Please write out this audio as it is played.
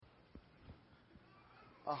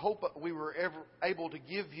I hope we were ever able to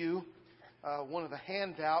give you one of the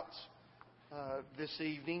handouts this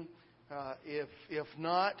evening. If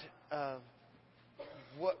not,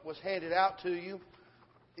 what was handed out to you,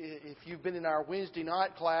 if you've been in our Wednesday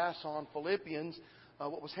night class on Philippians,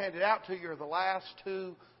 what was handed out to you are the last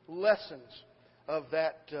two lessons of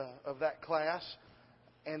that class,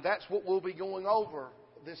 and that's what we'll be going over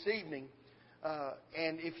this evening.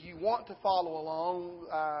 And if you want to follow along,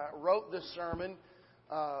 I wrote this sermon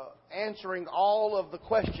answering all of the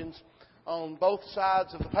questions on both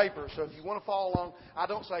sides of the paper. So if you want to follow along, I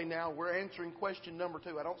don't say now we're answering question number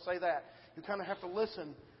 2. I don't say that. You kind of have to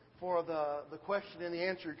listen for the question and the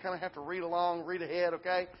answer. You kind of have to read along, read ahead,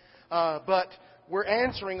 okay? But we're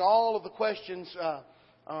answering all of the questions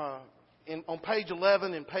on page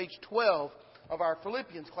 11 and page 12 of our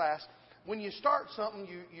Philippians class. When you start something,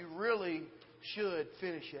 you really should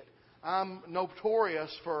finish it. I'm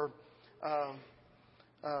notorious for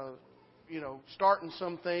starting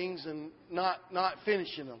some things and not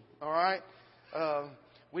finishing them. All right.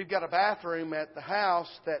 We've got a bathroom at the house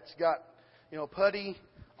that's got putty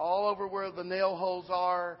all over where the nail holes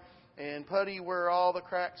are, and putty where all the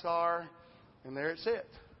cracks are, and there it sits.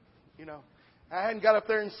 I hadn't got up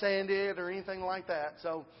there and sanded or anything like that,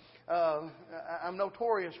 so I'm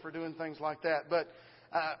notorious for doing things like that. But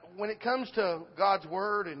when it comes to God's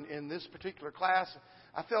Word in this particular class,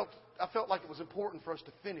 I felt like it was important for us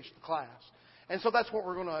to finish the class. And so that's what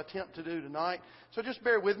we're going to attempt to do tonight. So just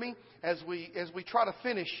bear with me as we try to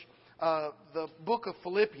finish the book of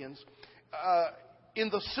Philippians. In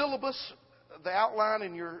the syllabus, the outline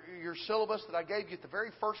in your syllabus that I gave you at the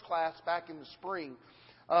very first class back in the spring,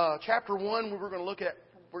 chapter 1 we were going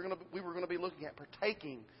to be looking at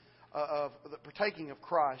partaking of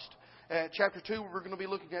Christ. Chapter 2 we're going to be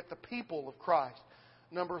looking at the people of Christ.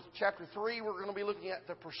 Chapter 3, we're going to be looking at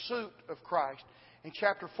the pursuit of Christ. In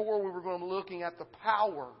chapter 4, we were going to be looking at the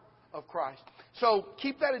power of Christ. So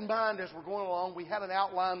keep that in mind as we're going along. We had an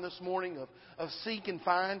outline this morning of seek and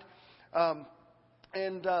find.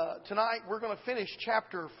 And tonight we're going to finish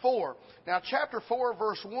chapter 4. Now, chapter 4,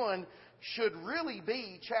 verse 1 should really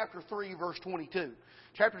be chapter 3, verse 22.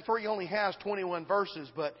 Chapter 3 only has 21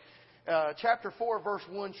 verses, but chapter 4, verse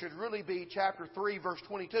 1 should really be chapter 3, verse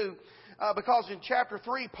 22. Because in chapter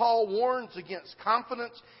 3, Paul warns against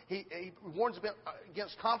confidence. He warns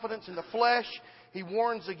against confidence in the flesh. He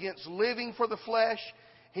warns against living for the flesh.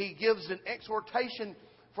 He gives an exhortation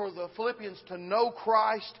for the Philippians to know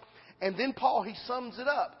Christ. And then Paul, he sums it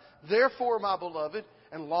up. Therefore, my beloved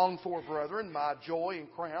and longed for brethren, my joy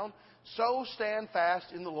and crown, so stand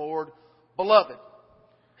fast in the Lord, beloved.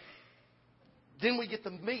 Then we get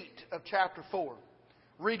the meat of chapter 4.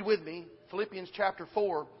 Read with me, Philippians chapter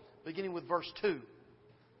 4, beginning with verse 2.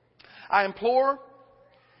 I implore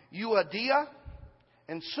Euodia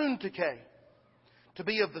and Syntyche to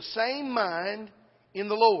be of the same mind in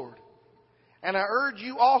the Lord. And I urge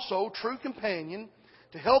you also, true companion,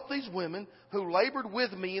 to help these women who labored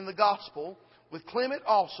with me in the gospel, with Clement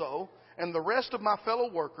also, and the rest of my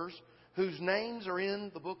fellow workers, whose names are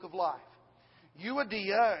in the book of life.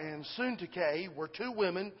 Euodia and Syntyche were two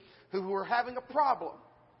women who were having a problem.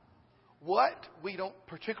 What? We don't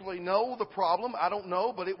particularly know the problem. I don't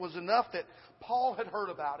know, but it was enough that Paul had heard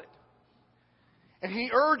about it. And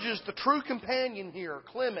he urges the true companion here,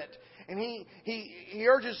 Clement, and he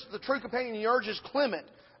urges the true companion, he urges Clement.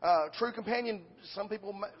 True companion, some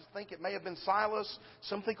people think it may have been Silas.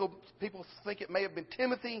 Some people think it may have been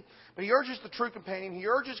Timothy. But he urges the true companion. He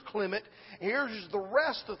urges Clement. He urges the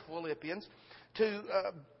rest of the Philippians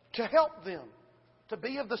to help them, to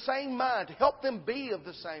be of the same mind, to help them be of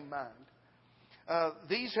the same mind.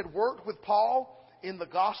 These had worked with Paul in the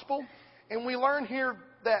gospel. And we learn here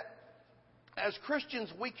that as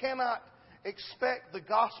Christians, we cannot expect the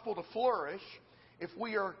gospel to flourish if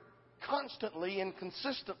we are constantly and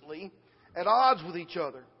consistently at odds with each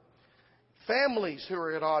other. Families who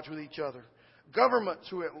are at odds with each other. Governments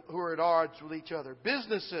who are at odds with each other.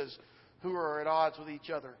 Businesses who are at odds with each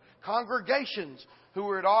other. Congregations who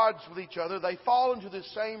are at odds with each other. They fall into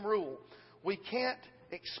this same rule. We can't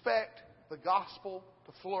expect the gospel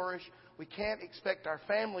to flourish. We can't expect our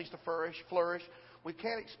families to flourish. We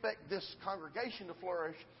can't expect this congregation to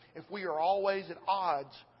flourish if we are always at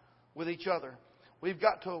odds with each other. We've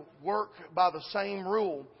got to work by the same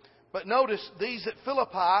rule. But notice, these at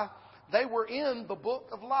Philippi, they were in the book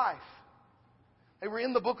of life. They were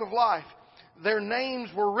in the book of life. Their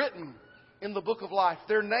names were written in the book of life.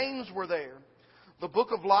 Their names were there. The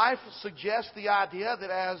book of life suggests the idea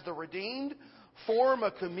that as the redeemed form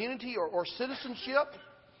a community or citizenship,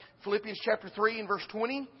 Philippians chapter 3 and verse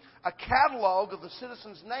 20, a catalog of the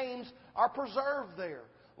citizens' names are preserved there.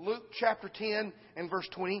 Luke chapter 10 and verse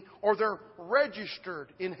 20, or they're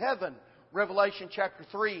registered in heaven, Revelation chapter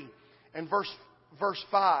 3 and verse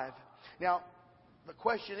 5. Now, the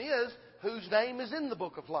question is, whose name is in the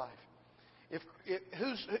book of life?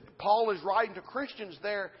 Paul is writing to Christians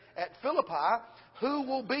there at Philippi. Who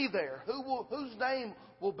will be there? Whose name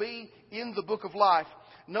will be in the book of life?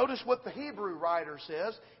 Notice what the Hebrew writer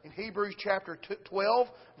says in Hebrews chapter 12,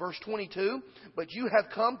 verse 22. But you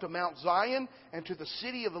have come to Mount Zion and to the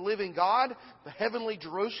city of the living God, the heavenly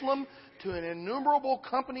Jerusalem, to an innumerable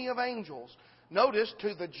company of angels. Notice,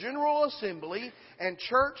 to the general assembly and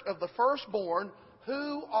church of the firstborn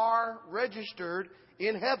who are registered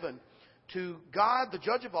in heaven. To God, the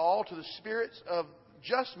judge of all, to the spirits of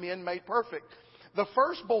just men made perfect. The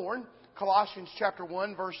firstborn, Colossians chapter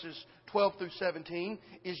 1, verses 12 through 17,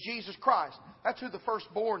 is Jesus Christ. That's who the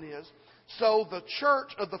firstborn is. So the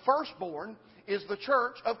church of the firstborn is the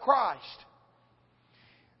church of Christ.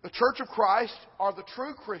 The church of Christ are the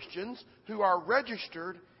true Christians who are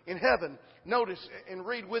registered in heaven. Notice and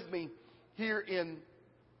read with me here in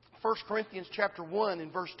 1 Corinthians chapter 1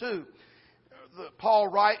 and verse 2. Paul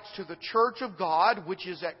writes to the church of God, which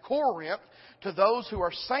is at Corinth, to those who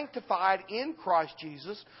are sanctified in Christ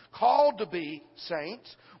Jesus, called to be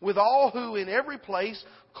saints, with all who in every place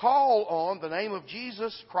call on the name of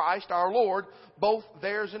Jesus Christ our Lord, both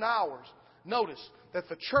theirs and ours. Notice that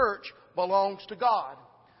the church belongs to God.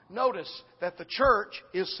 Notice that the church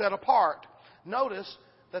is set apart. Notice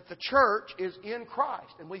that the church is in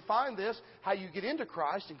Christ. And we find this, how you get into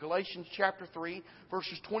Christ, in Galatians chapter 3,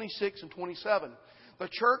 verses 26 and 27. The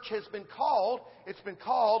church has been called, it's been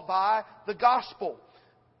called by the gospel.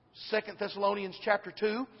 2 Thessalonians chapter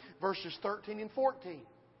 2, verses 13 and 14.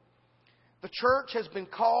 The church has been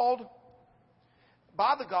called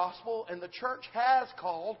by the gospel, and the church has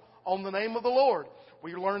called on the name of the Lord.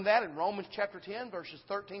 We learn that in Romans chapter 10, verses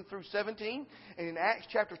 13 through 17, and in Acts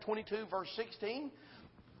chapter 22, verse 16.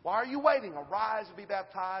 Why are you waiting? Arise and be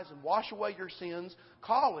baptized and wash away your sins,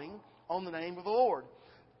 calling on the name of the Lord.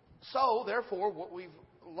 So, therefore, what we've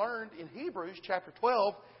learned in Hebrews chapter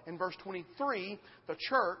 12 and verse 23, the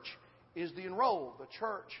church is the enrolled. The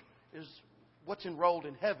church is what's enrolled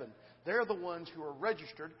in heaven. They're the ones who are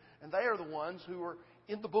registered, and they are the ones who are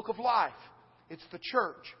in the book of life. It's the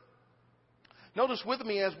church. Notice with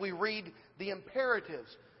me as we read the imperatives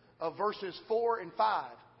of verses 4 and 5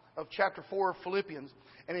 of chapter 4 of Philippians.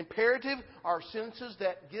 An imperative are sentences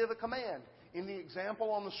that give a command. In the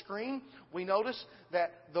example on the screen, we notice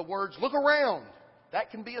that the words, look around,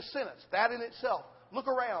 that can be a sentence. That in itself, look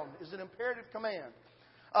around, is an imperative command.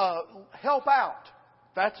 Help out,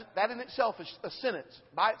 that in itself is a sentence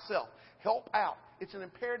by itself. Help out, it's an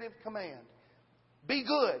imperative command. Be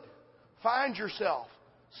good, find yourself,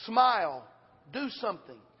 smile, do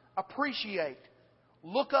something, appreciate,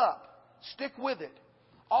 look up, stick with it.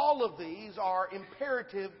 All of these are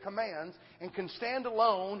imperative commands and can stand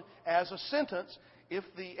alone as a sentence if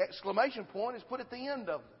the exclamation point is put at the end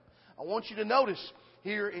of them. I want you to notice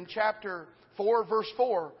here in chapter 4, verse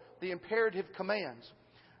 4, the imperative commands.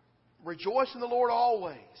 Rejoice in the Lord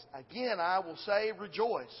always. Again, I will say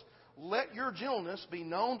rejoice. Let your gentleness be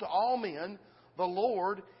known to all men. The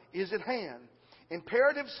Lord is at hand.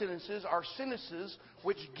 Imperative sentences are sentences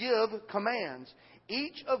which give commands.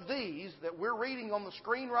 Each of these that we're reading on the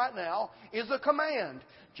screen right now is a command.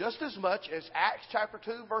 Just as much as Acts chapter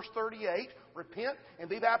 2, verse 38, repent and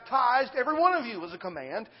be baptized, every one of you is a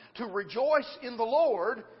command. To rejoice in the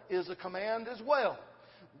Lord is a command as well.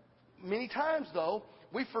 Many times, though,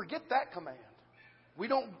 we forget that command. We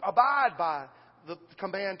don't abide by the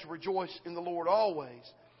command to rejoice in the Lord always.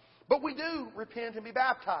 But we do repent and be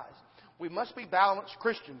baptized. We must be balanced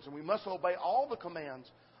Christians, and we must obey all the commands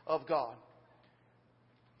of God.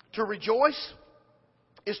 To rejoice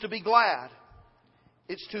is to be glad.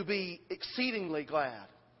 It's to be exceedingly glad.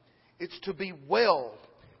 It's to be well.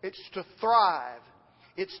 It's to thrive.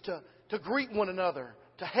 It's to greet one another,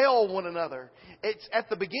 to hail one another. It's at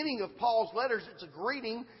the beginning of Paul's letters, it's a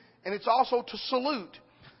greeting, and it's also to salute.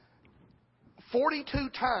 42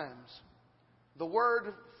 times the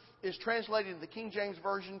word is translated in the King James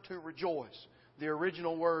Version to rejoice, the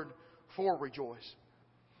original word for rejoice.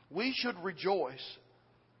 We should rejoice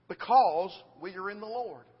because we are in the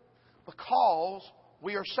Lord, because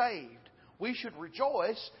we are saved. We should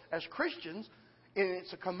rejoice as Christians, and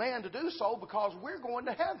it's a command to do so because we're going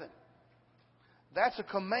to heaven. That's a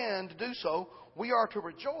command to do so. We are to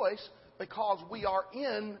rejoice because we are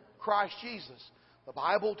in Christ Jesus. The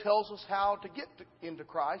Bible tells us how to get into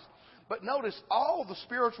Christ. But notice, all the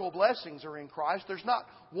spiritual blessings are in Christ. There's not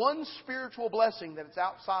one spiritual blessing that is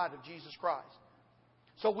outside of Jesus Christ.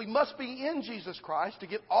 So we must be in Jesus Christ to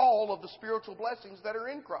get all of the spiritual blessings that are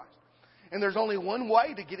in Christ. And there's only one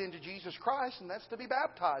way to get into Jesus Christ, and that's to be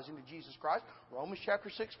baptized into Jesus Christ. Romans chapter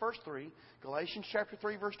 6, verse 3, Galatians chapter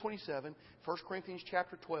 3, verse 27, 1 Corinthians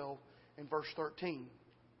chapter 12, and verse 13.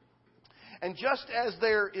 And just as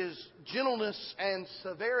there is gentleness and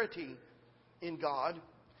severity in God,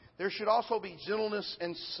 there should also be gentleness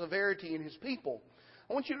and severity in His people.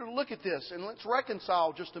 I want you to look at this, and let's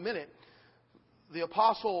reconcile just a minute. The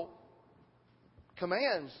apostle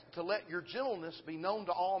commands to let your gentleness be known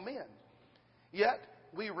to all men. Yet,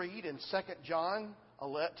 we read in 2 John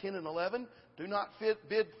 10 and 11, do not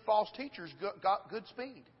bid false teachers good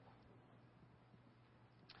speed.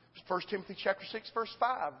 1 Timothy chapter 6, verse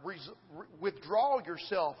 5, withdraw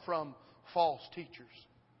yourself from false teachers.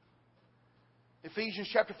 Ephesians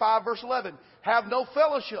chapter 5, verse 11, have no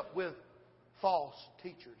fellowship with false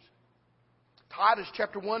teachers. Titus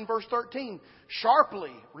chapter 1, verse 13,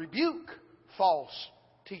 sharply rebuke false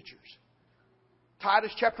teachers.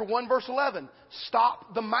 Titus chapter 1, verse 11,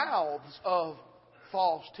 stop the mouths of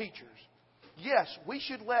false teachers. Yes, we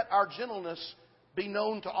should let our gentleness be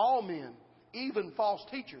known to all men, even false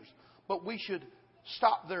teachers. But we should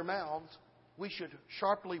stop their mouths. We should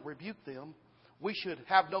sharply rebuke them. We should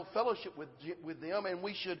have no fellowship with them, and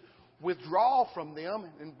we should withdraw from them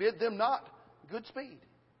and bid them not good speed.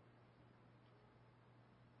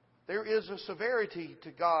 There is a severity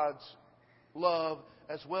to God's love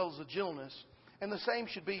as well as a gentleness. And the same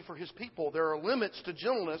should be for His people. There are limits to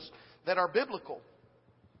gentleness that are biblical.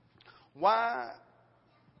 Why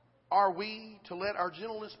are we to let our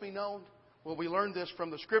gentleness be known? Well, we learned this from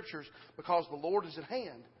the Scriptures because the Lord is at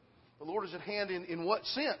hand. The Lord is at hand in what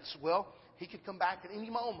sense? Well, He could come back at any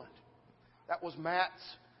moment. That was Matt's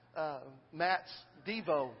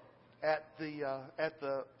Devo at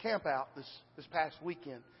the camp out this past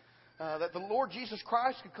weekend. That the Lord Jesus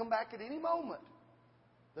Christ could come back at any moment,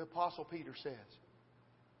 the Apostle Peter says.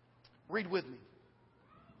 Read with me.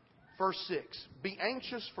 Verse 6. Be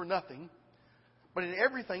anxious for nothing, but in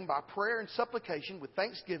everything by prayer and supplication with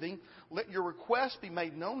thanksgiving, let your requests be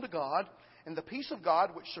made known to God, and the peace of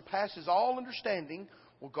God, which surpasses all understanding,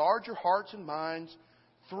 will guard your hearts and minds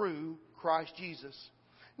through Christ Jesus.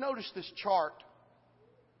 Notice this chart.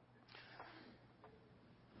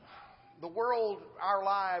 The world, our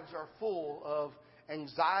lives are full of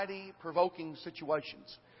anxiety-provoking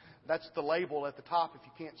situations. That's the label at the top if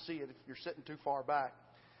you can't see it, if you're sitting too far back.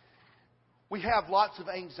 We have lots of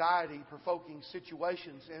anxiety-provoking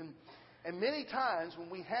situations. And many times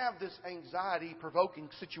when we have this anxiety-provoking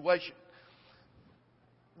situation,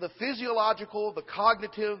 the physiological, the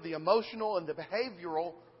cognitive, the emotional, and the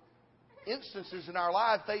behavioral instances in our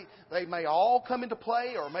lives, they may all come into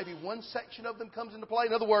play, or maybe one section of them comes into play.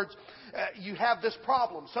 In other words, you have this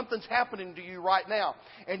problem. Something's happening to you right now,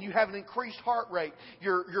 and you have an increased heart rate.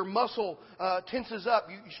 Your muscle tenses up.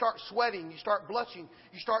 You start sweating. You start blushing.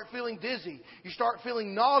 You start feeling dizzy. You start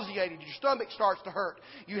feeling nauseated. Your stomach starts to hurt.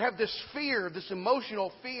 You have this fear, this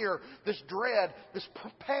emotional fear, this dread, this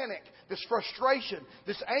panic, this frustration,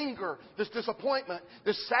 this anger, this disappointment,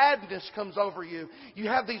 this sadness comes over you. You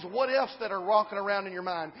have these what-ifs that are walking around in your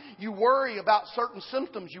mind. You worry about certain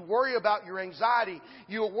symptoms. You worry about your anxiety.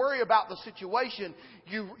 You worry about the situation.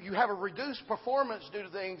 You have a reduced performance due to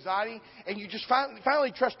the anxiety, and you just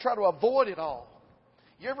finally try to avoid it all.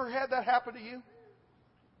 You ever had that happen to you?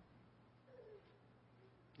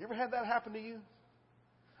 You ever had that happen to you?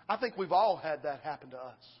 I think we've all had that happen to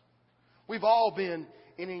us. We've all been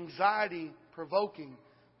in anxiety-provoking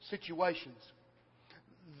situations.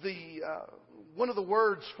 One of the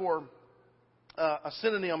words for a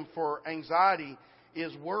synonym for anxiety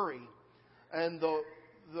is worry, and the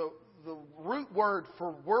root word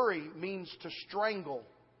for worry means to strangle.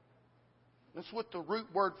 That's what the root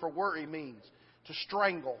word for worry means, to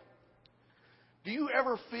strangle. Do you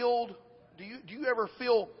ever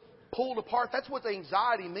feel pulled apart? That's what the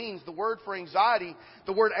anxiety means. The word for anxiety,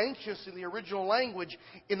 the word anxious in the original language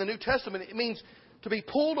in the New Testament, it means to be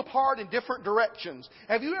pulled apart in different directions.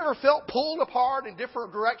 Have you ever felt pulled apart in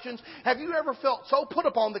different directions? Have you ever felt so put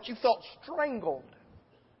upon that you felt strangled?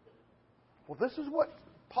 Well, this is what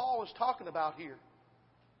Paul is talking about here.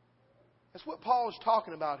 That's what Paul is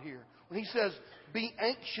talking about here when he says, be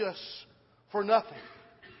anxious for nothing.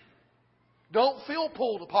 Don't feel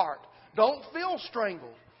pulled apart. Don't feel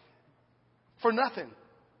strangled for nothing.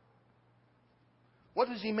 What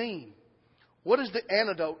does he mean? What is the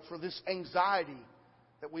antidote for this anxiety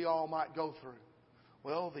that we all might go through?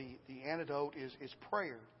 Well, the antidote is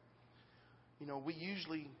prayer. You know, we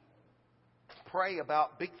usually pray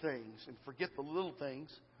about big things and forget the little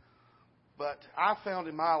things. But I found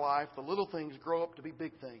in my life the little things grow up to be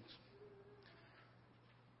big things.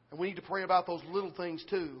 And we need to pray about those little things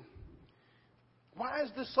too. Why is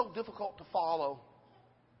this so difficult to follow?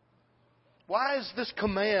 Why is this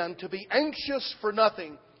command to be anxious for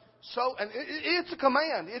nothing so? And it's a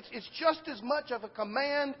command. It's just as much of a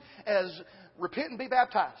command as repent and be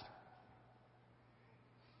baptized.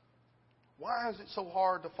 Why is it so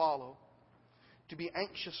hard to follow? To be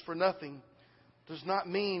anxious for nothing does not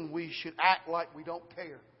mean we should act like we don't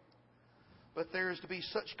care. But there is to be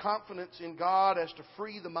such confidence in God as to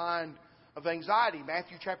free the mind of anxiety.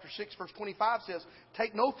 Matthew chapter 6 verse 25 says,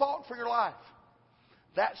 take no thought for your life.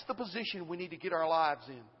 That's the position we need to get our lives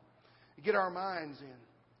in. Get our minds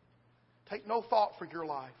in. Take no thought for your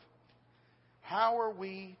life. How are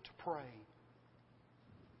we to pray?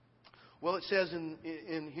 Well, it says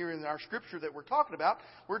in here in our scripture that we're talking about,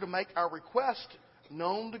 we're to make our request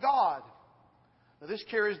known to God. Now, this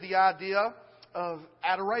carries the idea of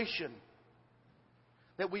adoration.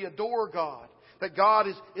 That we adore God. That God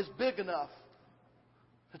is big enough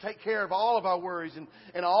to take care of all of our worries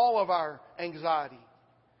and all of our anxiety.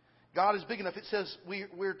 God is big enough. It says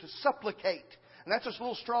we're to supplicate. And that's just a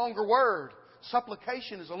little stronger word.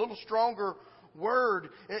 Supplication is a little stronger word.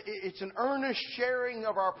 It's an earnest sharing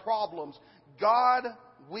of our problems. God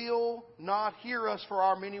will not hear us for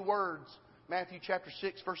our many words. Matthew chapter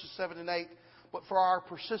 6 verses 7 and 8. But for our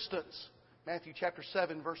persistence. Matthew chapter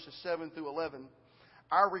 7 verses 7 through 11.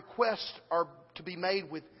 Our requests are to be made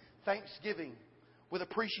with thanksgiving, with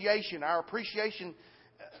appreciation. Our appreciation,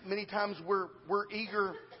 many times we're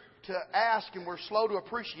eager to ask and we're slow to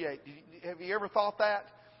appreciate. Have you ever thought that?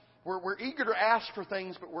 We're eager to ask for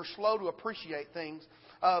things, but we're slow to appreciate things.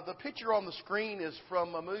 The picture on the screen is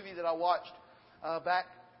from a movie that I watched back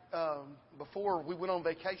before we went on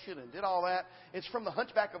vacation and did all that. It's from The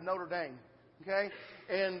Hunchback of Notre Dame. Okay?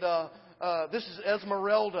 And this is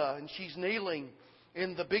Esmeralda, and she's kneeling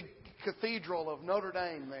in the big cathedral of Notre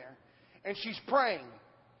Dame there. And she's praying.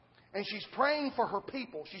 And she's praying for her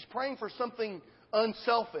people. She's praying for something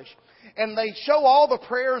unselfish. And they show all the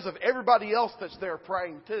prayers of everybody else that's there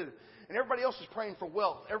praying too. And everybody else is praying for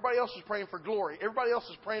wealth. Everybody else is praying for glory. Everybody else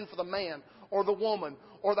is praying for the man or the woman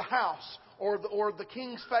or the house or the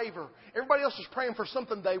king's favor. Everybody else is praying for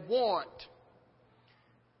something they want.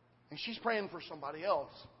 And she's praying for somebody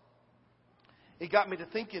else. It got me to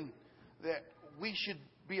thinking that we should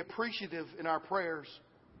be appreciative in our prayers.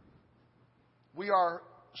 We are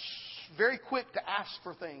very quick to ask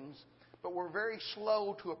for things, but we're very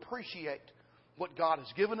slow to appreciate what God has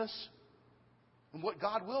given us and what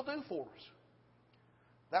God will do for us.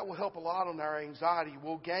 That will help a lot on our anxiety.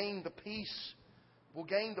 We'll gain the peace. We'll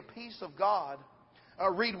gain the peace of God.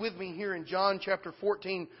 Read with me here in John chapter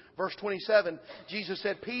 14, verse 27. Jesus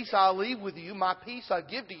said, peace I leave with you, my peace I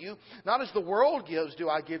give to you. Not as the world gives do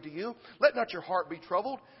I give to you. Let not your heart be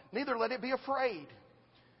troubled, neither let it be afraid.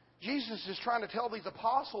 Jesus is trying to tell these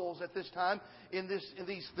apostles at this time in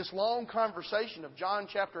this long conversation of John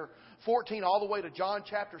chapter 14 all the way to John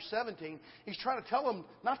chapter 17. He's trying to tell them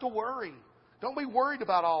not to worry. Don't be worried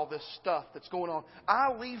about all this stuff that's going on.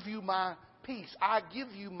 I leave you my peace. I give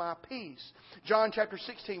you my peace. John chapter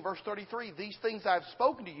 16 verse 33. These things I have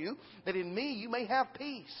spoken to you, that in me you may have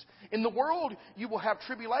peace. In the world you will have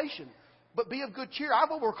tribulation. But be of good cheer. I've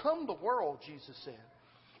overcome the world, Jesus said.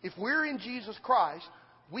 If we're in Jesus Christ,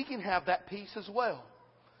 we can have that peace as well.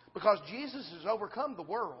 Because Jesus has overcome the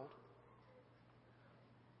world.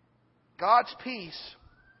 God's peace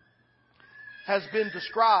has been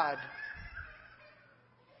described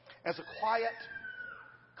as a quiet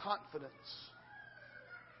confidence.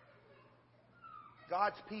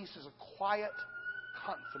 God's peace is a quiet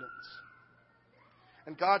confidence.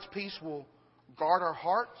 And God's peace will guard our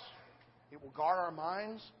hearts. It will guard our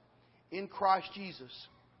minds in Christ Jesus.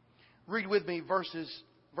 Read with me verses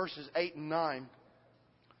 8 and 9.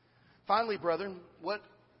 Finally, brethren,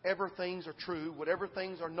 whatever things are true, whatever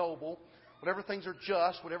things are noble, whatever things are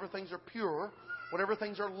just, whatever things are pure, whatever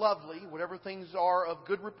things are lovely, whatever things are of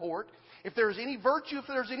good report, if there is any virtue, if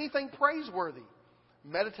there is anything praiseworthy,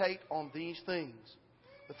 meditate on these things.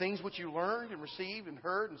 The things which you learned and received and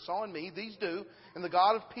heard and saw in me, these do, and the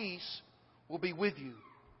God of peace will be with you.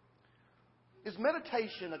 Is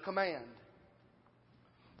meditation a command?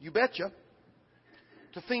 You betcha.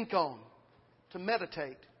 To think on, to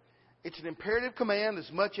meditate. It's an imperative command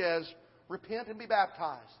as much as repent and be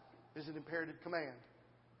baptized is an imperative command.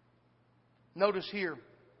 Notice here,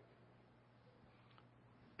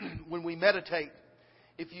 when we meditate,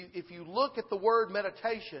 if you look at the word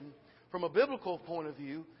meditation from a biblical point of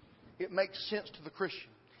view, it makes sense to the Christian.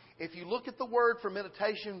 If you look at the word for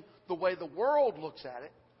meditation the way the world looks at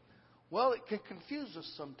it, Well, it can confuse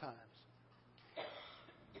us sometimes.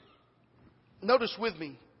 Notice with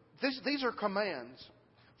me, these are commands.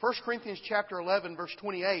 1 Corinthians chapter 11, verse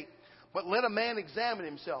 28. But let a man examine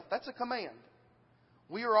himself. That's a command.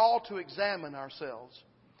 We are all to examine ourselves.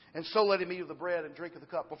 And so let him eat of the bread and drink of the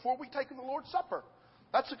cup before we take the Lord's Supper.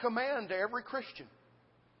 That's a command to every Christian,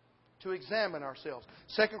 to examine ourselves.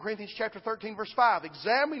 2 Corinthians chapter 13, verse 5.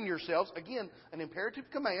 Examine yourselves. Again, an imperative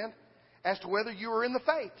command as to whether you are in the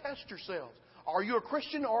faith. Test yourselves. Are you a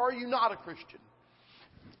Christian or are you not a Christian?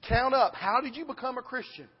 Count up. How did you become a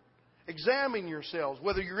Christian? Examine yourselves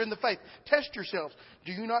whether you're in the faith. Test yourselves.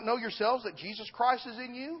 Do you not know yourselves that Jesus Christ is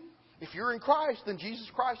in you? If you're in Christ, then Jesus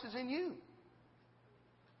Christ is in you.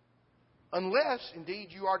 Unless, indeed,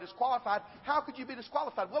 you are disqualified. How could you be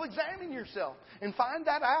disqualified? Well, examine yourself and find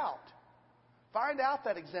that out. Find out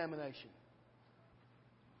that examination.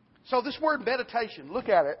 So this word meditation, look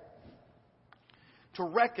at it. To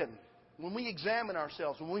reckon. When we examine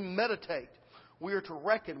ourselves, when we meditate, we are to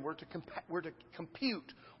reckon, we're to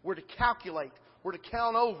compute, we're to calculate, we're to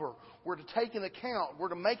count over, we're to take an account, we're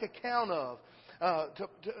to make account of,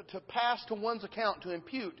 to pass to one's account, to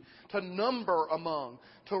impute, to number among,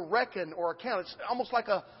 to reckon or account. It's almost like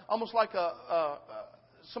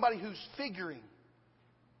somebody who's figuring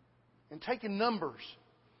and taking numbers.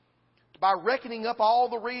 By reckoning up all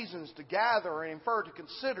the reasons to gather and infer, to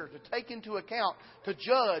consider, to take into account, to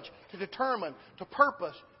judge, to determine, to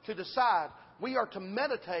purpose, to decide. We are to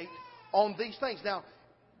meditate on these things. Now,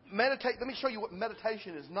 meditate. Let me show you what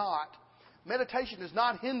meditation is not. Meditation is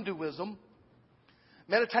not Hinduism.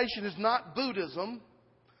 Meditation is not Buddhism.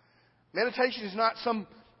 Meditation is not some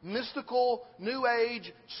mystical New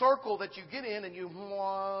Age circle that you get in and you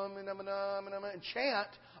and chant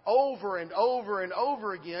over and over and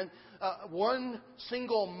over again one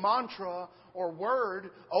single mantra or word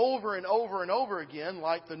over and over and over again,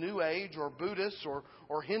 like the New Age or Buddhists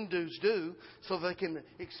or Hindus do, so they can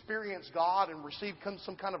experience God and receive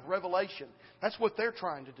some kind of revelation. That's what they're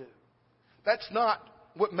trying to do. That's not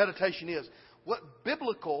what meditation is. What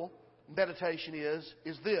biblical meditation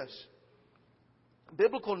is this.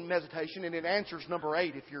 Biblical meditation, and it answers number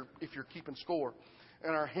 8 if you're keeping score in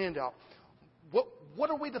our handout. What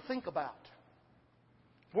are we to think about?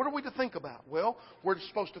 What are we to think about? Well, we're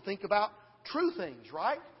supposed to think about true things,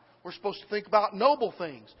 right? We're supposed to think about noble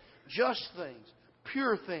things, just things,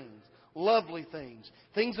 pure things, lovely things,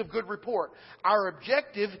 things of good report. Our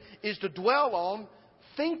objective is to dwell on,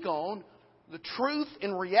 think on, the truth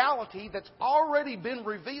and reality that's already been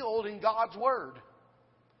revealed in God's Word.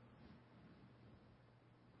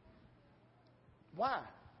 Why?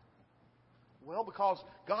 Well, because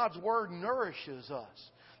God's Word nourishes us.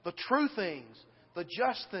 The true things, the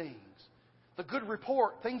just things, the good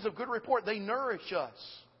report, things of good report, they nourish us.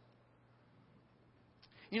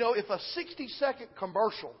 You know, if a 60-second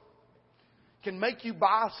commercial can make you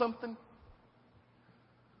buy something,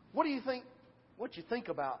 what do you think what you think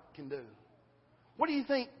about can do? What do you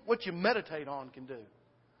think what you meditate on can do?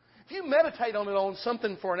 If you meditate on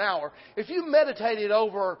something for an hour, if you meditated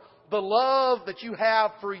over the love that you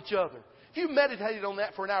have for each other, if you meditated on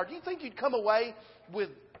that for an hour, do you think you'd come away with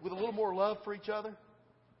a little more love for each other?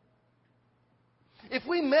 If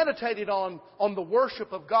we meditated on the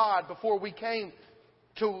worship of God before we came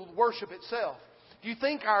to worship itself, do you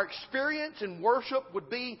think our experience in worship would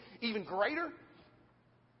be even greater?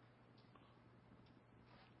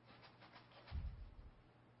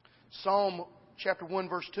 Psalm chapter 1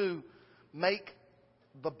 verse 2, make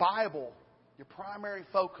the Bible your primary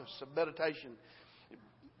focus of meditation.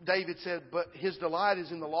 David said, but his delight is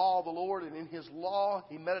in the law of the Lord, and in his law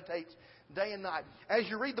he meditates day and night. As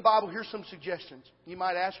you read the Bible, here's some suggestions. You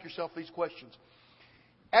might ask yourself these questions.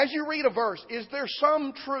 As you read a verse, is there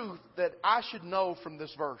some truth that I should know from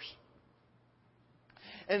this verse?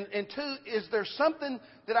 And two, is there something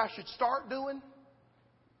that I should start doing?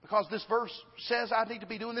 Because this verse says I need to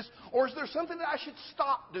be doing this. Or is there something that I should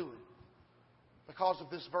stop doing because of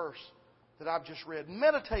this verse that I've just read?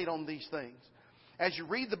 Meditate on these things. As you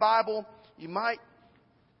read the Bible, you might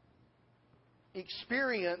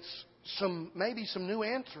experience maybe some new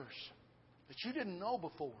answers that you didn't know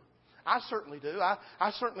before. I certainly do.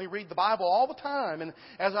 I certainly read the Bible all the time. And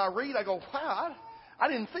as I read, I go, wow, I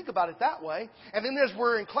didn't think about it that way. And then as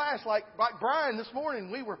we're in class, like Brian this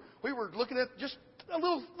morning, we were looking at just a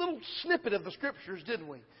little snippet of the Scriptures, didn't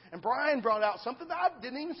we? And Brian brought out something that I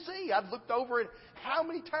didn't even see. I'd looked over it how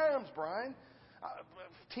many times, Brian?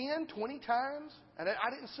 10, 20 times? And I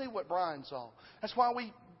didn't see what Brian saw. That's why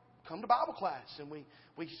we come to Bible class and we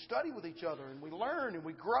study with each other and we learn and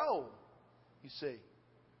we grow, you see.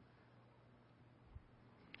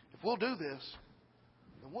 If we'll do this,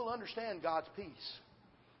 then we'll understand God's peace.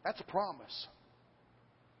 That's a promise.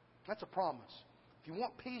 That's a promise. If you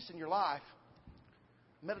want peace in your life,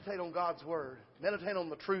 meditate on God's Word. Meditate on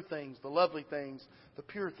the true things, the lovely things, the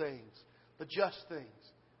pure things, the just things,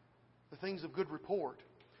 the things of good report.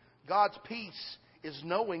 God's peace is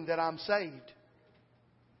knowing that I'm saved.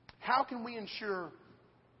 How can we ensure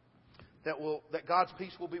that God's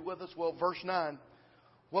peace will be with us? Well, verse 9,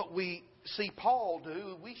 what we see Paul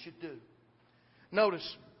do, we should do. Notice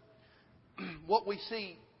what we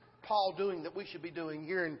see Paul doing that we should be doing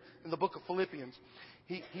here in the book of Philippians.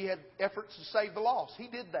 He had efforts to save the lost. He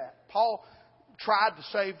did that. Paul tried to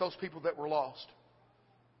save those people that were lost.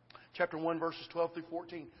 Chapter 1, verses 12 through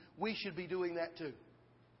 14. We should be doing that too.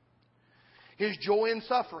 His joy in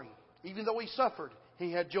suffering. Even though he suffered,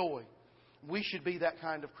 he had joy. We should be that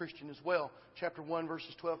kind of Christian as well. Chapter 1,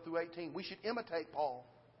 verses 12 through 18. We should imitate Paul.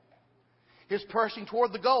 His pressing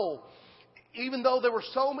toward the goal. Even though there were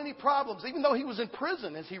so many problems, even though he was in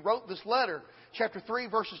prison as he wrote this letter, chapter 3,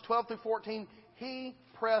 verses 12 through 14, he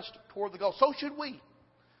pressed toward the goal. So should we.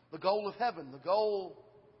 The goal of heaven, the goal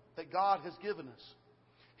that God has given us.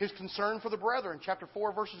 His concern for the brethren, chapter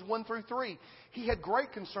 4, verses 1 through 3. He had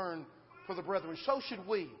great concern for the brethren. So should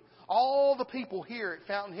we. All the people here at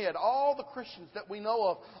Fountainhead, all the Christians that we know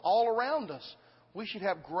of all around us, we should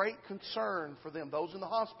have great concern for them. Those in the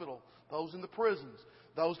hospital, those in the prisons,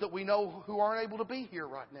 those that we know who aren't able to be here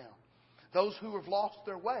right now, those who have lost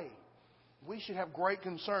their way. We should have great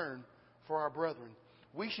concern for our brethren.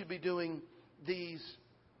 We should be doing these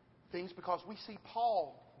things because we see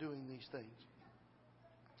Paul doing these things.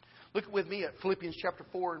 Look with me at Philippians chapter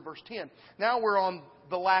 4 and verse 10. Now we're on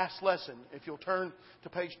the last lesson. If you'll turn to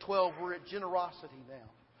page 12, we're at generosity now.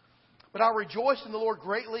 But I rejoice in the Lord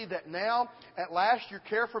greatly that now, at last, your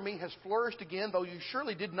care for me has flourished again, though you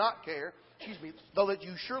surely did not care. Though that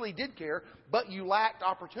you surely did care, but you lacked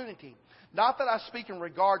opportunity. Not that I speak in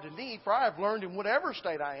regard to need, for I have learned in whatever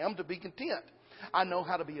state I am to be content. I know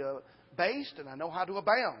how to be abased, and I know how to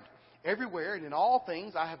abound. Everywhere and in all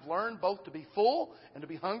things I have learned both to be full and to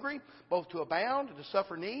be hungry, both to abound and to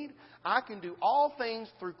suffer need. I can do all things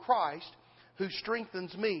through Christ who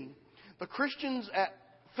strengthens me. The Christians at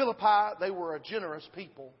Philippi, they were a generous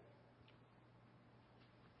people.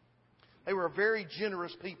 They were a very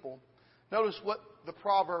generous people. Notice what the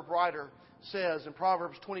proverb writer says in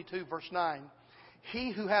Proverbs 22, verse 9.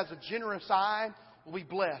 He who has a generous eye will be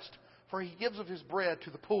blessed, for he gives of his bread to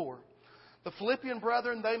the poor. The Philippian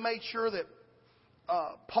brethren, they made sure that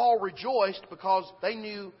Paul rejoiced because he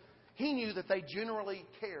knew that they genuinely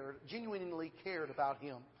cared about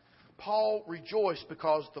him. Paul rejoiced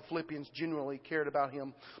because the Philippians genuinely cared about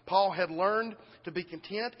him. Paul had learned to be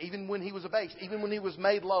content even when he was abased, even when he was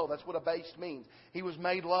made low. That's what abased means. He was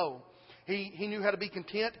made low. He knew how to be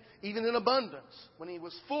content even in abundance, when he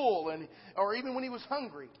was full or even when he was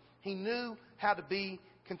hungry. He knew how to be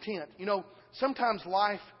content. You know, sometimes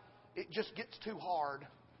life, it just gets too hard.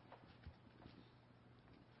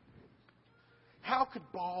 How could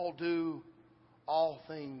Paul do all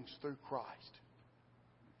things through Christ?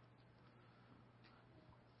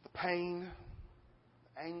 The pain,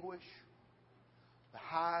 the anguish, the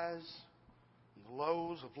highs, and the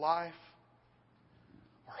lows of life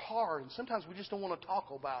are hard, and sometimes we just don't want to talk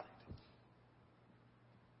about it.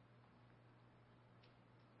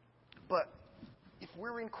 But if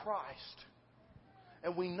we're in Christ,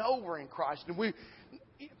 and we know we're in Christ, and we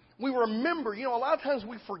remember, a lot of times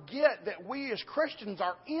we forget that we as Christians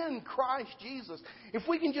are in Christ Jesus. If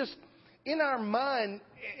we can just, in our mind,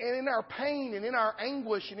 and in our pain, and in our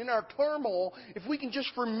anguish, and in our turmoil, if we can just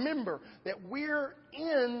remember that we're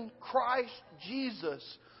in Christ Jesus,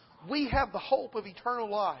 we have the hope of eternal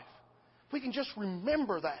life. If we can just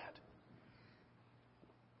remember that,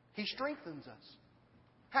 He strengthens us.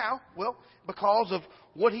 How? Well, because of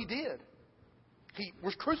what He did. He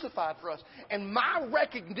was crucified for us. And my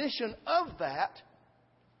recognition of that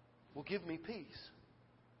will give me peace.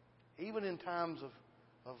 Even in times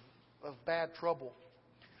of bad trouble.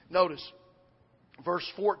 Notice, verse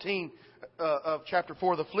 14 of chapter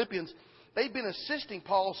 4 of the Philippians. They've been assisting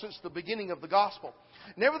Paul since the beginning of the gospel.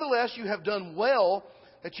 Nevertheless, you have done well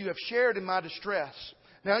that you have shared in my distress.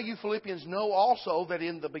 Now you Philippians know also that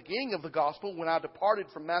in the beginning of the gospel, when I departed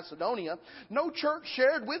from Macedonia, no church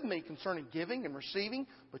shared with me concerning giving and receiving,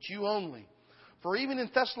 but you only. For even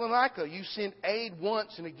in Thessalonica you sent aid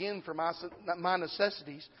once and again for my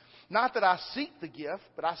necessities. Not that I seek the gift,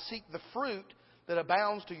 but I seek the fruit that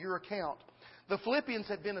abounds to your account. The Philippians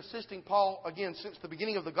had been assisting Paul, again, since the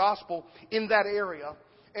beginning of the gospel in that area.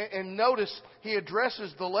 And notice he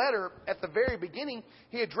addresses the letter at the very beginning.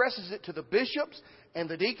 He addresses it to the bishops and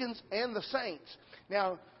the deacons and the saints.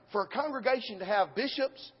 Now, for a congregation to have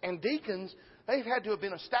bishops and deacons, they've had to have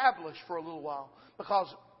been established for a little while, because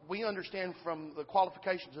we understand from the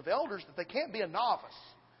qualifications of elders that they can't be a novice.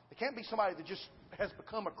 They can't be somebody that just has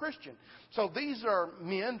become a Christian. So these are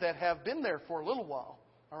men that have been there for a little while.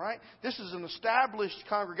 All right? This is an established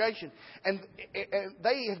congregation. And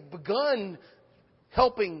they have begun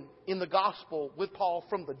helping in the gospel with Paul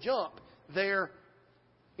from the jump there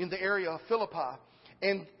in the area of Philippi.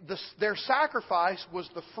 And their sacrifice was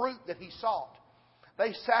the fruit that he sought.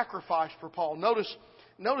 They sacrificed for Paul. Notice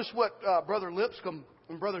what Brother Lipscomb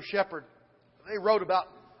and Brother Shepherd, they wrote about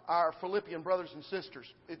our Philippian brothers and sisters.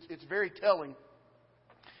 It's very telling.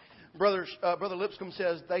 Brother Lipscomb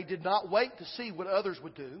says, they did not wait to see what others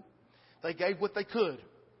would do. They gave what they could.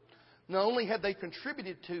 Not only had they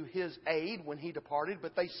contributed to his aid when he departed,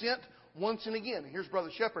 but they sent once and again. Here's Brother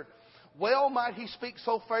Shepherd. Well might he speak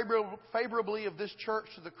so favorably of this church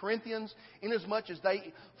to the Corinthians, inasmuch as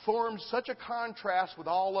they formed such a contrast with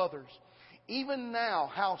all others. Even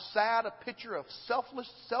now, how sad a picture of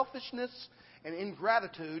selfishness and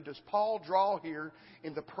ingratitude does Paul draw here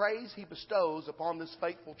in the praise he bestows upon this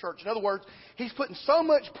faithful church. In other words, he's putting so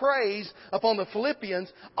much praise upon the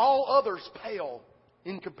Philippians, all others pale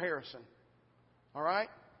in comparison. All right?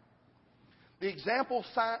 The example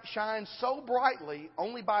shines so brightly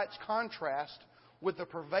only by its contrast with the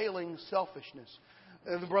prevailing selfishness.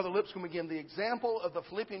 And Brother Lipscomb again, the example of the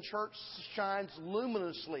Philippian church shines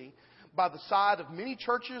luminously by the side of many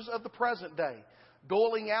churches of the present day,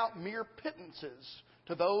 doling out mere pittances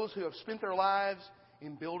to those who have spent their lives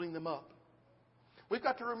in building them up. We've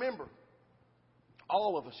got to remember,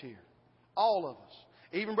 all of us here, all of us,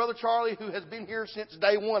 even Brother Charlie, who has been here since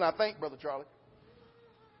day one, I think, Brother Charlie,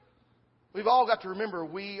 we've all got to remember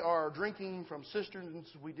we are drinking from cisterns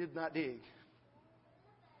we did not dig.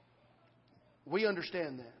 We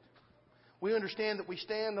understand that. We understand that we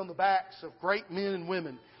stand on the backs of great men and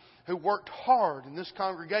women who worked hard in this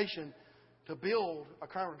congregation to build a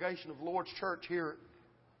congregation of the Lord's Church here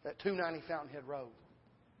at 290 Fountainhead Road.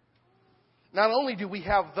 Not only do we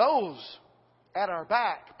have those at our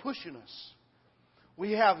back pushing us,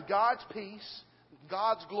 we have God's peace,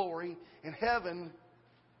 God's glory, and heaven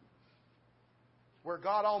where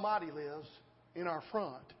God Almighty lives in our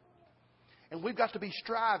front. And we've got to be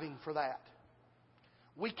striving for that.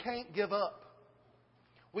 We can't give up.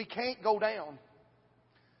 We can't go down.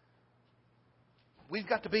 We've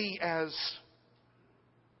got to be as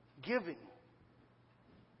giving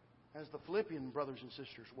as the Philippian brothers and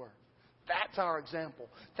sisters were. That's our example.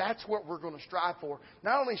 That's what we're going to strive for.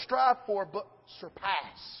 Not only strive for, but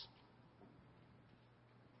surpass.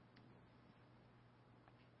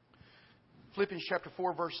 Philippians chapter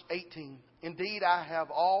 4, verse 18. Indeed, I have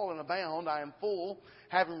all and abound. I am full,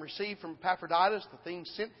 having received from Epaphroditus the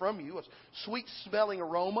things sent from you, a sweet-smelling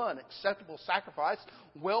aroma, an acceptable sacrifice,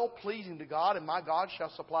 well-pleasing to God, and my God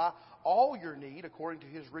shall supply all your need according to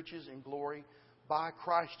His riches and glory by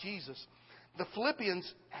Christ Jesus. The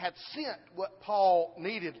Philippians had sent what Paul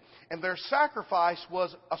needed, and their sacrifice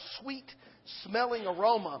was a sweet-smelling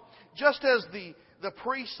aroma. Just as the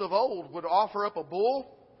priests of old would offer up a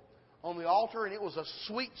bull on the altar, and it was a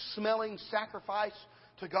sweet-smelling sacrifice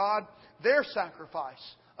to God, their sacrifice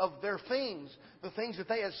of their things, the things that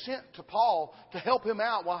they had sent to Paul to help him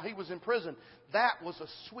out while he was in prison, that was a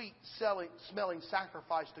sweet-smelling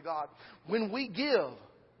sacrifice to God. When we give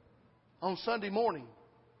on Sunday morning,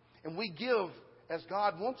 and we give as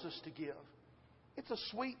God wants us to give, it's a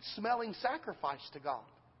sweet-smelling sacrifice to God.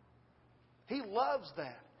 He loves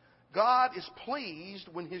that. God is pleased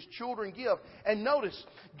when His children give. And notice,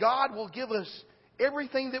 God will give us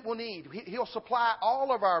everything that we'll need. He'll supply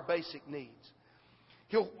all of our basic needs.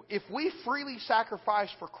 If we freely sacrifice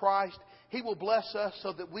for Christ, He will bless us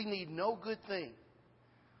so that we need no good thing.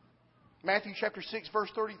 Matthew chapter 6,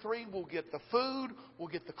 verse 33, we'll get the food, we'll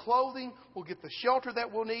get the clothing, we'll get the shelter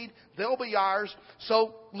that we'll need. They'll be ours.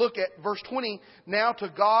 So look at verse 20. Now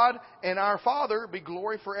to God and our Father be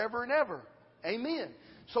glory forever and ever. Amen.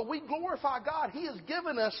 So we glorify God. He has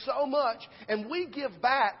given us so much, and we give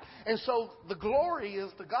back. And so the glory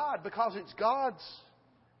is to God because it's God's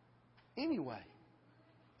anyway.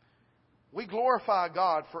 We glorify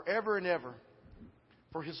God forever and ever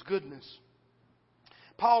for His goodness.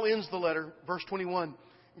 Paul ends the letter, verse 21.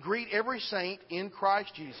 Greet every saint in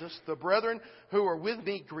Christ Jesus. The brethren who are with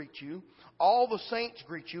me greet you. All the saints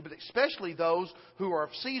greet you, but especially those who are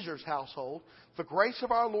of Caesar's household. The grace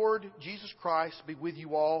of our Lord Jesus Christ be with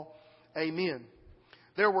you all. Amen.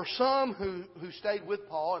 There were some who stayed with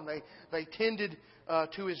Paul, and they tended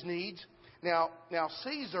to his needs. Now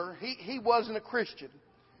Caesar, he wasn't a Christian.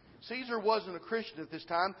 Caesar wasn't a Christian at this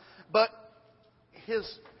time, but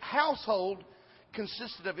his household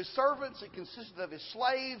consisted of his servants, it consisted of his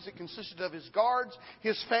slaves, it consisted of his guards,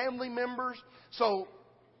 his family members. So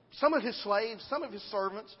some of his slaves, some of his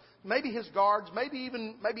servants, maybe his guards, maybe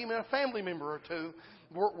even a family member or two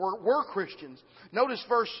were Christians. Notice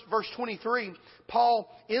verse 23. Paul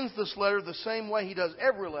ends this letter the same way he does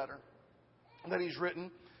every letter that he's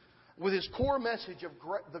written, with his core message of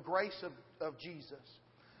the grace of Jesus.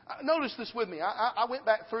 Notice this with me. I went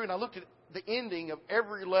back through and I looked at the ending of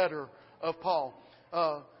every letter of Paul.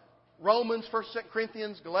 Romans, 1st, 2nd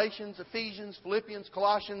Corinthians, Galatians, Ephesians, Philippians,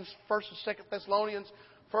 Colossians, 1st and 2nd Thessalonians,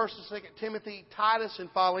 1st and 2nd Timothy, Titus, and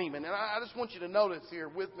Philemon. And I just want you to notice here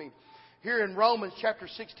with me. Here in Romans chapter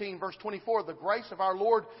 16, verse 24, the grace of our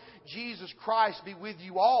Lord Jesus Christ be with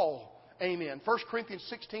you all. Amen. 1 Corinthians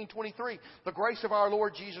 16:23, the grace of our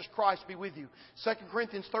Lord Jesus Christ be with you. 2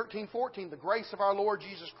 Corinthians 13:14, the grace of our Lord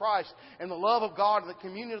Jesus Christ and the love of God and the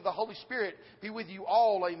communion of the Holy Spirit be with you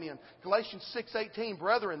all. Amen. Galatians 6:18,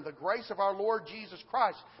 brethren, the grace of our Lord Jesus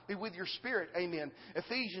Christ be with your spirit. Amen.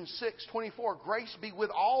 Ephesians 6:24, grace be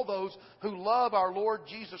with all those who love our Lord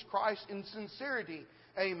Jesus Christ in sincerity.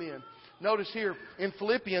 Amen. Notice here in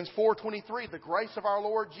Philippians 4:23, the grace of our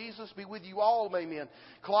Lord Jesus be with you all. Amen.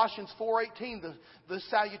 Colossians 4:18, the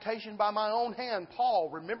salutation by my own hand, Paul,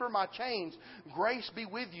 remember my chains. Grace be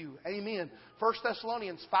with you. Amen. 1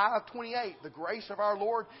 Thessalonians 5:28, the grace of our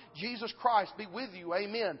Lord Jesus Christ be with you.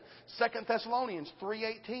 Amen. 2 Thessalonians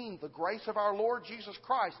 3:18, the grace of our Lord Jesus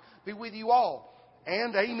Christ be with you all.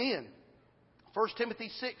 And amen. 1 Timothy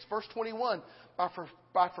 6, verse 21,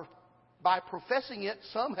 by professing it,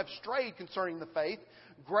 some have strayed concerning the faith.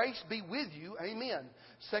 Grace be with you. Amen.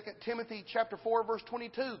 2 Timothy chapter 4, verse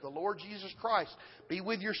 22. The Lord Jesus Christ be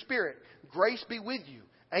with your spirit. Grace be with you.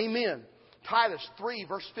 Amen. Titus 3,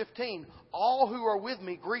 verse 15. All who are with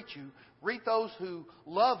me greet you. Greet those who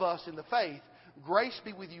love us in the faith. Grace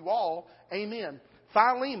be with you all. Amen.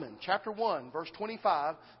 Philemon chapter 1, verse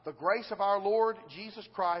 25. The grace of our Lord Jesus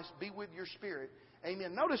Christ be with your spirit.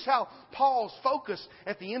 Amen. Notice how Paul's focus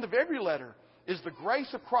at the end of every letter is the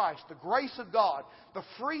grace of Christ, the grace of God, the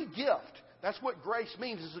free gift. That's what grace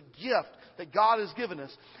means, is a gift that God has given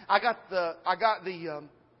us. I got the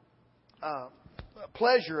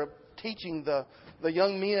pleasure of teaching the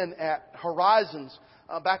young men at Horizons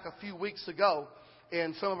back a few weeks ago,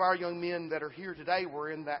 and some of our young men that are here today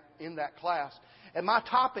were in that class. And my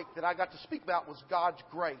topic that I got to speak about was God's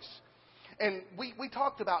grace. And we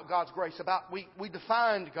talked about God's grace, we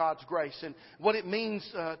defined God's grace and what it means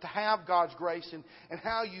to have God's grace and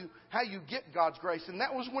how you get God's grace. And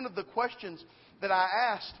that was one of the questions that I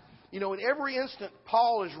asked. You know, in every instant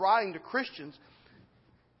Paul is writing to Christians,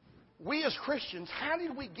 we as Christians, how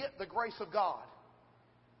did we get the grace of God?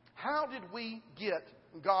 How did we get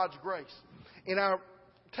God's grace? And I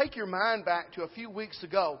take your mind back to a few weeks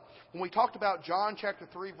ago when we talked about John chapter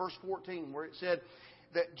 3, verse 14, where it said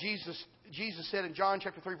that Jesus said in John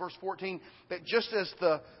chapter 3, verse 14, that just as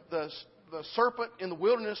the serpent in the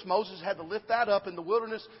wilderness, Moses had to lift that up in the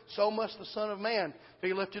wilderness, so must the Son of Man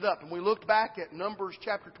be lifted up. And we looked back at Numbers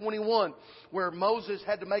chapter 21, where Moses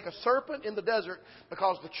had to make a serpent in the desert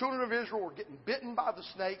because the children of Israel were getting bitten by the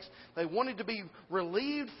snakes. They wanted to be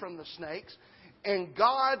relieved from the snakes. And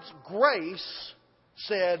God's grace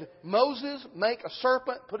said, Moses, make a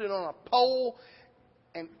serpent, put it on a pole,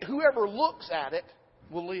 and whoever looks at it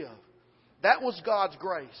will live. That was God's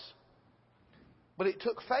grace. But it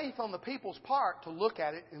took faith on the people's part to look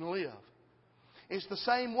at it and live. It's the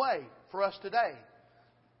same way for us today.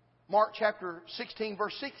 Mark chapter 16,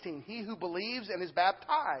 verse 16. He who believes and is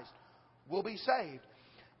baptized will be saved.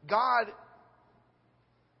 God,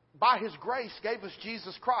 by His grace, gave us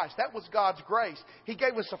Jesus Christ. That was God's grace. He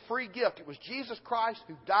gave us a free gift. It was Jesus Christ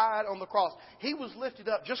who died on the cross. He was lifted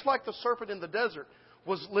up just like the serpent in the desert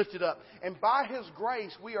was lifted up. And by His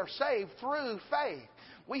grace, we are saved through faith.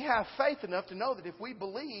 We have faith enough to know that if we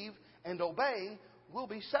believe and obey, we'll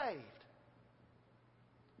be saved.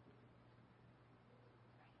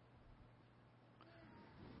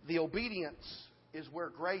 The obedience is where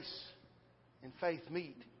grace and faith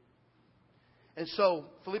meet. And so,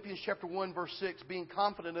 Philippians chapter 1, verse 6, being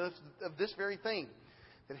confident of this very thing,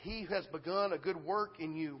 that He who has begun a good work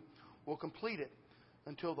in you will complete it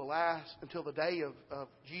until the day of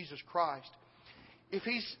Jesus Christ. If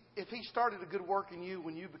He started a good work in you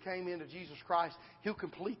when you became into Jesus Christ, He'll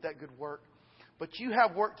complete that good work. But you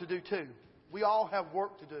have work to do too. We all have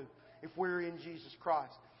work to do if we're in Jesus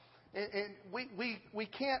Christ. And we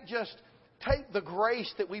can't just take the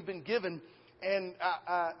grace that we've been given. And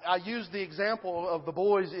I used the example of the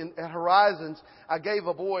boys at Horizons. I gave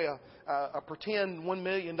a boy a pretend $1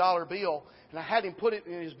 million bill, and I had him put it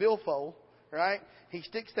in his billfold. Right? He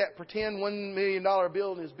sticks that pretend $1 million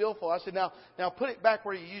bill in his billfold. I said, now put it back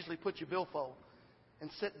where you usually put your billfold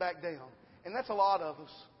and sit back down. And that's a lot of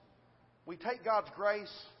us. We take God's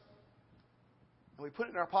grace and we put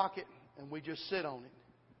it in our pocket and we just sit on it.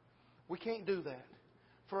 We can't do that.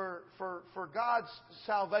 For God's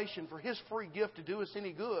salvation, for His free gift to do us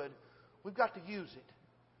any good, we've got to use it.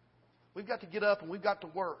 We've got to get up and we've got to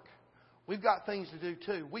work. We've got things to do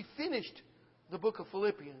too. We finished the book of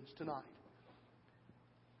Philippians tonight.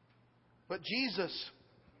 But Jesus,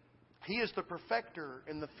 He is the perfecter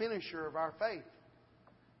and the finisher of our faith.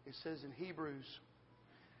 It says in Hebrews,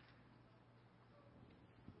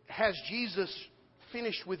 has Jesus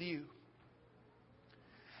finished with you?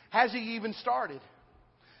 Has He even started?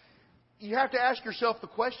 You have to ask yourself the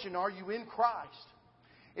question, are you in Christ?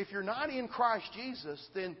 If you're not in Christ Jesus,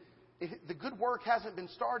 then the good work hasn't been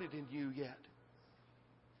started in you yet.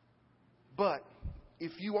 But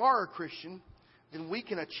if you are a Christian, then we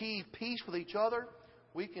can achieve peace with each other.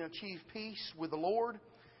 We can achieve peace with the Lord.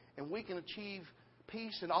 And we can achieve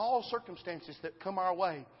peace in all circumstances that come our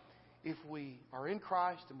way if we are in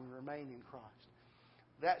Christ and we remain in Christ.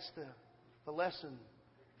 That's the lesson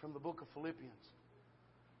from the book of Philippians.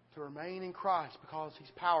 To remain in Christ because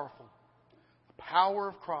He's powerful. The power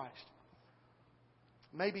of Christ.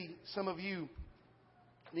 Maybe some of you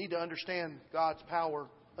need to understand God's power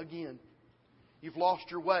again. You've lost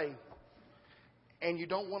your way and you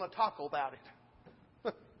don't want to talk about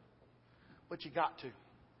it. But you got to.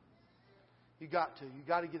 You got to. You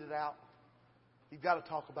got to get it out. You've got to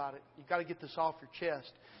talk about it. You've got to get this off your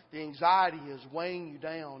chest. The anxiety is weighing you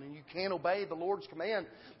down and you can't obey the Lord's command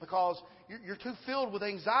because you're too filled with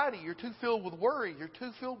anxiety. You're too filled with worry. You're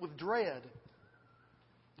too filled with dread.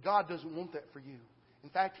 God doesn't want that for you. In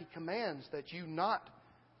fact, He commands that you not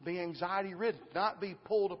be anxiety-ridden, not be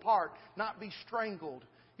pulled apart, not be strangled.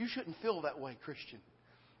 You shouldn't feel that way, Christian.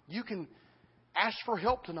 You can ask for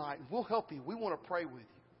help tonight and we'll help you. We want to pray with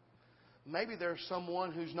you. Maybe there's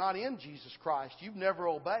someone who's not in Jesus Christ. You've never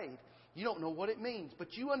obeyed. You don't know what it means.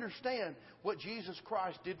 But you understand what Jesus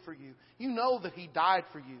Christ did for you. You know that He died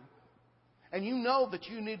for you. And you know that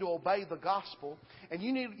you need to obey the gospel. And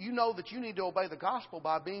you know that you need to obey the gospel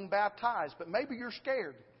by being baptized. But maybe you're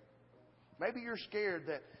scared. Maybe you're scared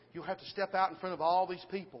that you'll have to step out in front of all these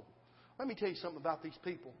people. Let me tell you something about these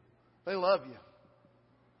people. They love you.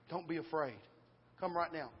 Don't be afraid. Come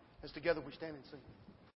right now as together we stand and sing.